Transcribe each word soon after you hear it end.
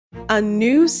A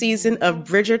new season of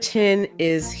Bridgerton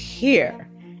is here.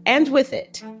 And with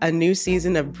it, a new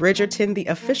season of Bridgerton, the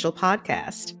official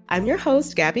podcast. I'm your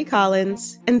host, Gabby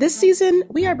Collins, and this season,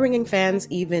 we are bringing fans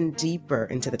even deeper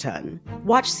into the ton.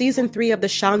 Watch season 3 of the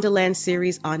Shondaland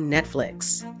series on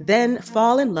Netflix. Then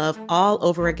fall in love all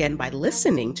over again by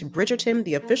listening to Bridgerton,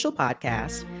 the official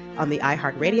podcast, on the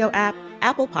iHeartRadio app,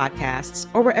 Apple Podcasts,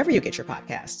 or wherever you get your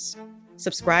podcasts.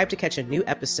 Subscribe to catch a new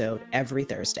episode every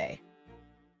Thursday.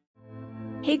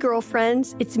 Hey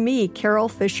girlfriends, it's me, Carol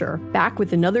Fisher, back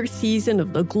with another season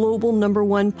of the global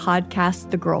 #1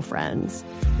 podcast, The Girlfriends.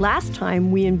 Last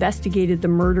time, we investigated the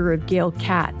murder of Gail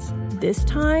Katz. This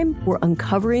time, we're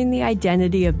uncovering the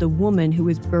identity of the woman who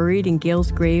was buried in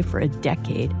Gail's grave for a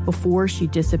decade before she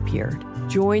disappeared.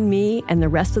 Join me and the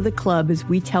rest of the club as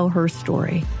we tell her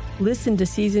story. Listen to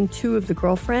Season 2 of The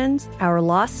Girlfriends, Our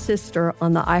Lost Sister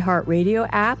on the iHeartRadio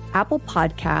app, Apple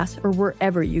Podcasts, or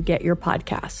wherever you get your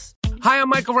podcasts. Hi, I'm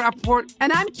Michael Rappaport.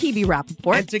 And I'm Kibi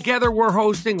Rappaport. And together we're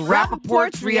hosting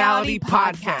Rappaport's Reality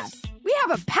Podcast. We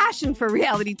have a passion for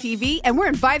reality TV, and we're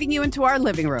inviting you into our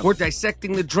living room. We're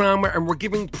dissecting the drama, and we're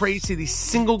giving praise to the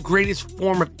single greatest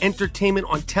form of entertainment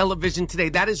on television today.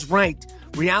 That is right.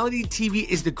 Reality TV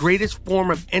is the greatest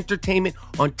form of entertainment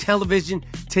on television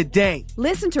today.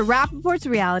 Listen to Rappaport's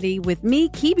Reality with me,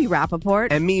 Kibi Rappaport.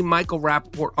 And me, Michael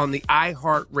Rappaport, on the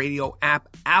iHeartRadio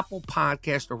app, Apple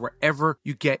Podcast, or wherever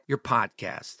you get your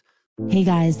podcast. Hey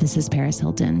guys, this is Paris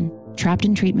Hilton. Trapped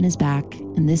in Treatment is back,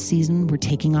 and this season we're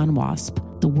taking on WASP,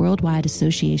 the Worldwide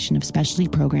Association of Specialty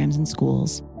Programs and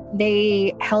Schools.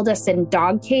 They held us in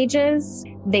dog cages.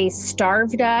 They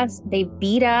starved us. They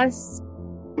beat us.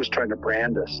 Was trying to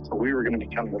brand us. So we were going to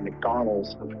become the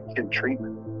McDonald's of kid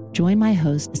treatment. Join my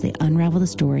host as they unravel the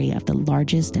story of the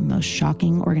largest and most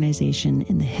shocking organization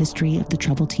in the history of the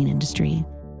troubled teen industry.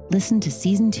 Listen to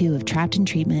Season 2 of Trapped in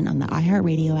Treatment on the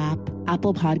iHeartRadio app,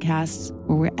 Apple Podcasts,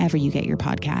 or wherever you get your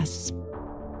podcasts.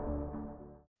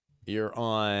 You're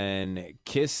on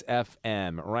Kiss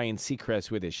FM. Ryan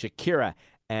Seacrest with us, Shakira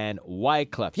and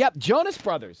Wyclef. Yep, Jonas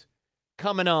Brothers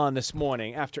coming on this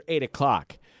morning after 8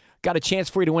 o'clock. Got a chance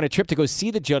for you to win a trip to go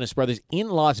see the Jonas Brothers in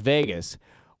Las Vegas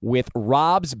with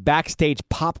Rob's Backstage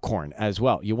Popcorn as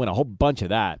well. You win a whole bunch of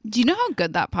that. Do you know how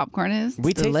good that popcorn is?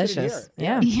 We tasted delicious. it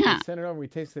here. Yeah. We sent it over. We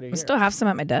tasted it here. I still have some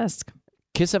at my desk.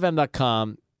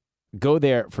 KissFM.com. Go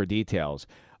there for details.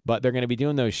 But they're going to be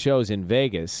doing those shows in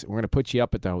Vegas. We're going to put you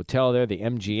up at the hotel there, the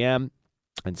MGM,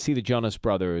 and see the Jonas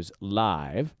Brothers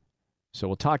live. So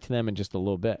we'll talk to them in just a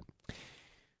little bit.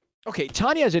 Okay,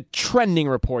 Tanya has a trending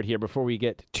report here before we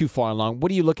get too far along.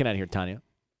 What are you looking at here, Tanya?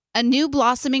 A new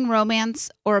blossoming romance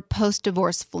or a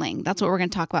post-divorce fling? That's what we're going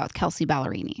to talk about with Kelsey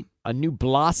Ballerini. A new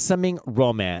blossoming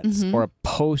romance or a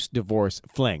post-divorce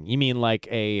fling? You mean like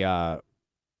a,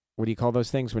 what do you call those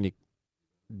things when you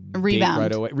rebound? Date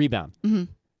right away? Rebound. Mm-hmm.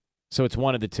 So it's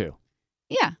one of the two?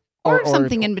 Yeah, or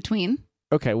something in between.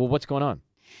 Okay, well, what's going on?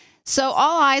 So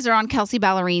all eyes are on Kelsey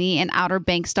Ballerini and Outer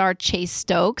Banks star Chase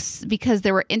Stokes because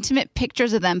there were intimate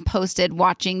pictures of them posted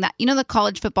watching that, you know, the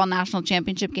college football national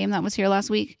championship game that was here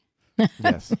last week?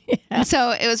 Yes. Yeah.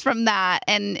 So it was from that,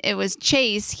 and it was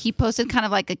Chase. He posted kind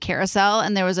of like a carousel,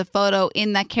 and there was a photo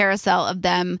in that carousel of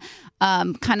them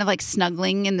kind of like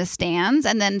snuggling in the stands.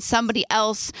 And then somebody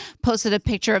else posted a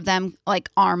picture of them like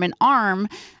arm in arm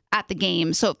at the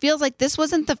game. So it feels like this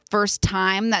wasn't the first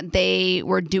time that they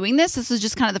were doing this. This was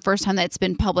just kind of the first time that it's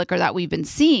been public or that we've been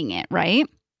seeing it, right?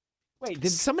 Wait,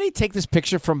 did somebody take this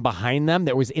picture from behind them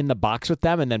that was in the box with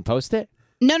them and then post it?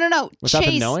 No. Without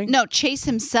them knowing? No, Chase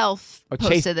himself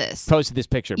posted this. Posted this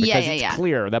picture because it's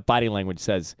clear that body language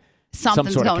says something's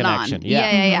some sort going of connection. on.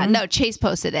 Yeah. No, Chase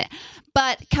posted it.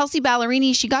 But Kelsey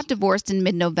Ballerini, she got divorced in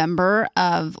mid-November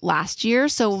of last year,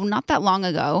 so not that long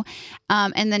ago.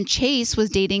 And then Chase was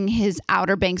dating his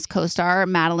Outer Banks co-star,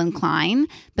 Madeline Klein,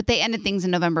 but they ended things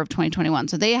in November of 2021,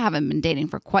 so they haven't been dating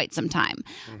for quite some time.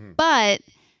 Mm-hmm. But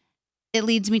it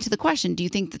leads me to the question, do you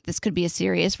think that this could be a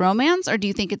serious romance, or do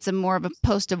you think it's a more of a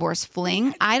post-divorce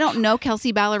fling? I don't know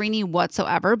Kelsey Ballerini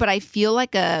whatsoever, but I feel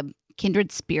like a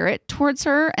kindred spirit towards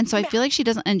her, and so I feel like she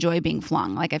doesn't enjoy being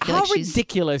flung. Like I feel like she's... How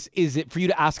ridiculous is it for you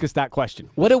to ask us that question?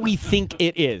 What do we think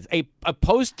it is? A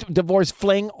post-divorce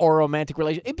fling or a romantic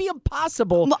relation? It'd be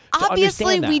impossible to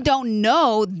obviously, understand that. we don't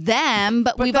know them,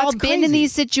 but we've all been in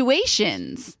these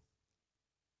situations.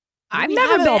 I've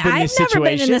never been in this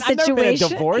situation. I've never been in a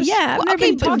divorce. Yeah.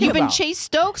 You've been Chase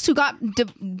Stokes, who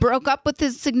broke up with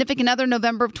his significant other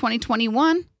November of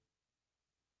 2021.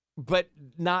 But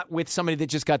not with somebody that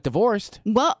just got divorced.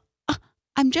 Well,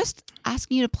 I'm just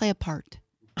asking you to play a part.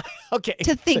 Okay.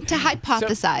 To think, to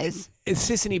hypothesize.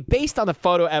 Sissany, based on the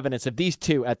photo evidence of these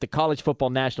two at the College Football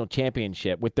National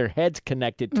Championship with their heads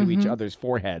connected to each other's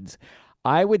foreheads,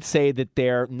 I would say that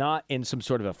they're not in some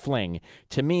sort of a fling.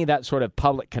 To me, that sort of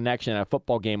public connection at a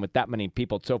football game with that many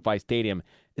people at SoFi Stadium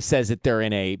says that they're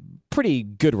in a pretty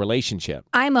good relationship.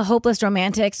 I'm a hopeless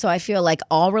romantic, so I feel like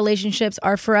all relationships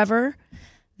are forever.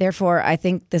 Therefore, I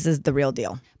think this is the real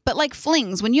deal. But like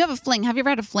flings, when you have a fling, have you ever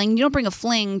had a fling? You don't bring a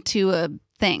fling to a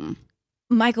thing.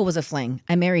 Michael was a fling.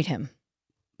 I married him.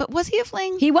 But was he a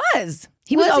fling? He was.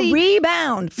 He was a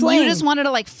rebound fling. You just wanted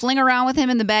to like fling around with him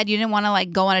in the bed. You didn't want to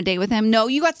like go on a date with him. No,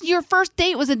 your first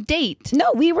date was a date.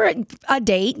 No, we were a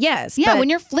date. Yes. Yeah. When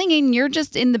you're flinging, you're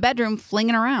just in the bedroom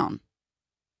flinging around.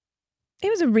 It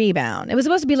was a rebound. It was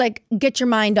supposed to be like get your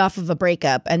mind off of a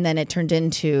breakup, and then it turned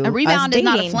into a rebound. Is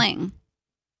not a fling.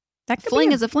 That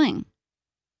fling is a fling.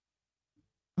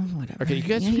 Oh, whatever. Okay, you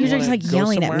guys you're just like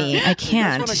yelling at me. I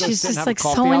can't. She's just like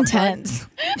so intense.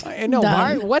 I know.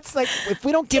 Why? What's like if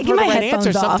we don't give her the right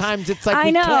answer? Sometimes it's like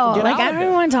we can't get like out I of don't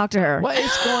it. want to talk to her. What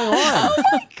is going on? Oh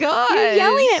my god! You're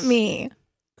yelling at me.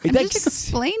 I'm just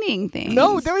explaining things.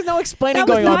 No, there was no explaining that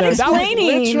was going not on there. Explaining.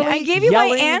 That was literally I gave you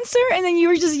yelling. my answer, and then you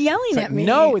were just yelling at me.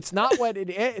 No, it's not what it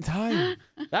is.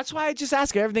 That's why I just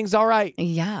ask her. Everything's all right.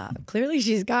 Yeah, clearly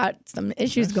she's got some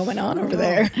issues going on over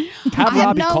there. Have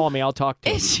Robbie call me. I'll talk to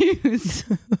him. Issues.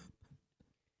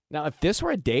 Now, if this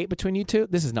were a date between you two,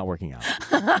 this is not working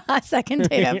out. Second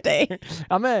date update.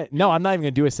 I'm not even gonna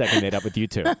do a second date up with you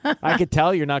two. I could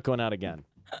tell you're not going out again.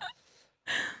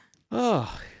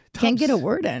 Oh. Can't get a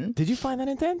word in. Did you find that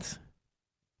intense?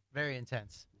 Very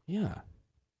intense. Yeah.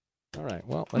 All right.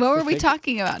 Well, what were we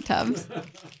talking about, Tubbs?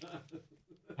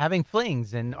 Having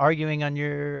flings and arguing on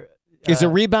your. Is a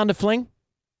rebound a fling?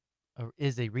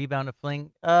 Is a rebound a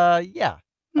fling? Yeah.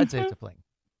 I'd say it's a fling.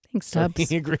 Thanks, Tubbs.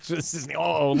 He agrees with Sissany.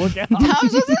 Oh, look out.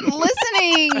 Tubbs wasn't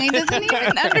listening. He doesn't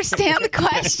even understand the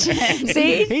question.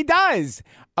 See? He does.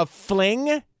 A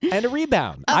fling and a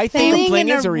rebound. I think a fling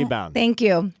is a rebound. Thank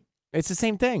you. It's the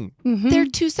same thing. Mm-hmm. They're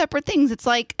two separate things. It's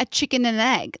like a chicken and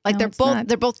an egg. Like No,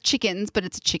 they're both chickens, but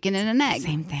it's a chicken and an egg.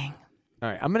 Same thing. All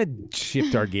right, I'm going to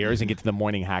shift our gears and get to the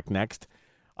morning hack next.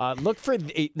 Look for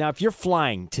now, if you're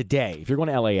flying today, if you're going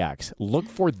to LAX, look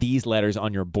for these letters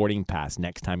on your boarding pass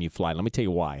next time you fly. Let me tell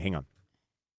you why. Hang on.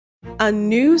 A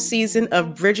new season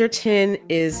of Bridgerton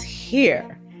is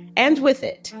here. And with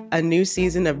it, a new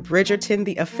season of Bridgerton,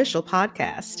 the official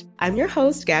podcast. I'm your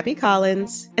host, Gabby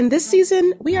Collins, and this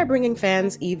season, we are bringing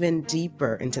fans even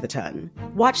deeper into the ton.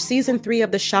 Watch season 3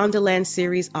 of the Shondaland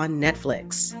series on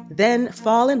Netflix. Then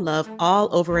fall in love all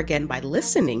over again by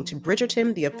listening to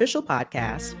Bridgerton, the official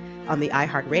podcast, on the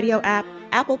iHeartRadio app,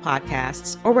 Apple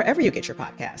Podcasts, or wherever you get your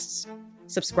podcasts.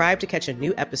 Subscribe to catch a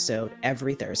new episode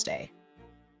every Thursday.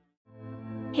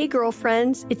 Hey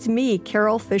girlfriends, it's me,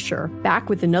 Carol Fisher, back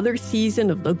with another season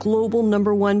of the global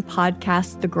 #1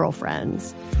 podcast, The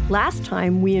Girlfriends. Last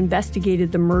time, we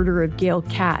investigated the murder of Gail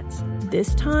Katz.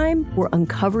 This time, we're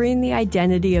uncovering the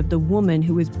identity of the woman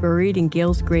who was buried in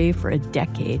Gail's grave for a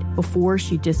decade before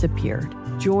she disappeared.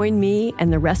 Join me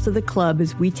and the rest of the club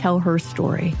as we tell her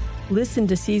story. Listen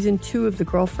to Season 2 of The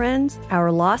Girlfriends,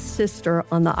 Our Lost Sister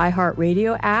on the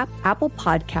iHeartRadio app, Apple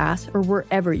Podcasts, or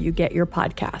wherever you get your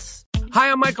podcasts. Hi,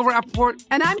 I'm Michael Rappaport.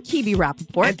 And I'm Kibi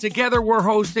Rappaport. And together we're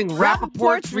hosting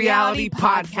Rappaport's Reality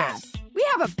Podcast. We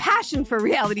have a passion for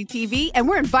reality TV, and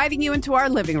we're inviting you into our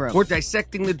living room. We're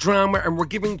dissecting the drama, and we're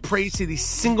giving praise to the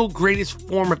single greatest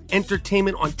form of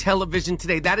entertainment on television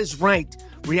today. That is right.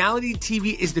 Reality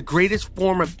TV is the greatest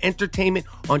form of entertainment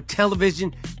on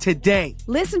television today.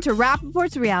 Listen to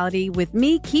Rappaport's Reality with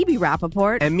me, Kibi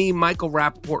Rappaport. And me, Michael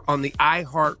Rappaport, on the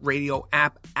iHeartRadio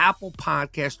app, Apple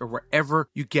Podcast, or wherever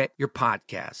you get your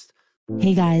podcast.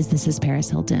 Hey guys, this is Paris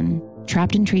Hilton.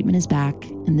 Trapped in Treatment is back,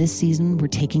 and this season we're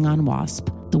taking on WASP,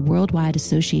 the Worldwide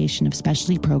Association of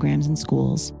Specialty Programs in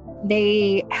Schools.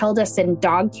 They held us in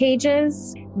dog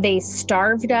cages. They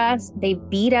starved us. They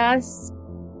beat us.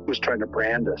 Was trying to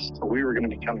brand us. We were going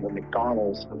to become the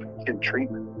McDonald's of kid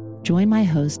treatment. Join my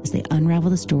hosts as they unravel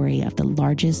the story of the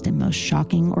largest and most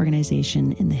shocking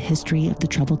organization in the history of the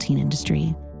troubled teen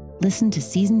industry. Listen to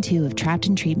Season 2 of Trapped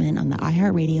in Treatment on the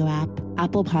iHeartRadio app,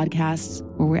 Apple Podcasts,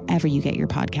 or wherever you get your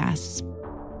podcasts.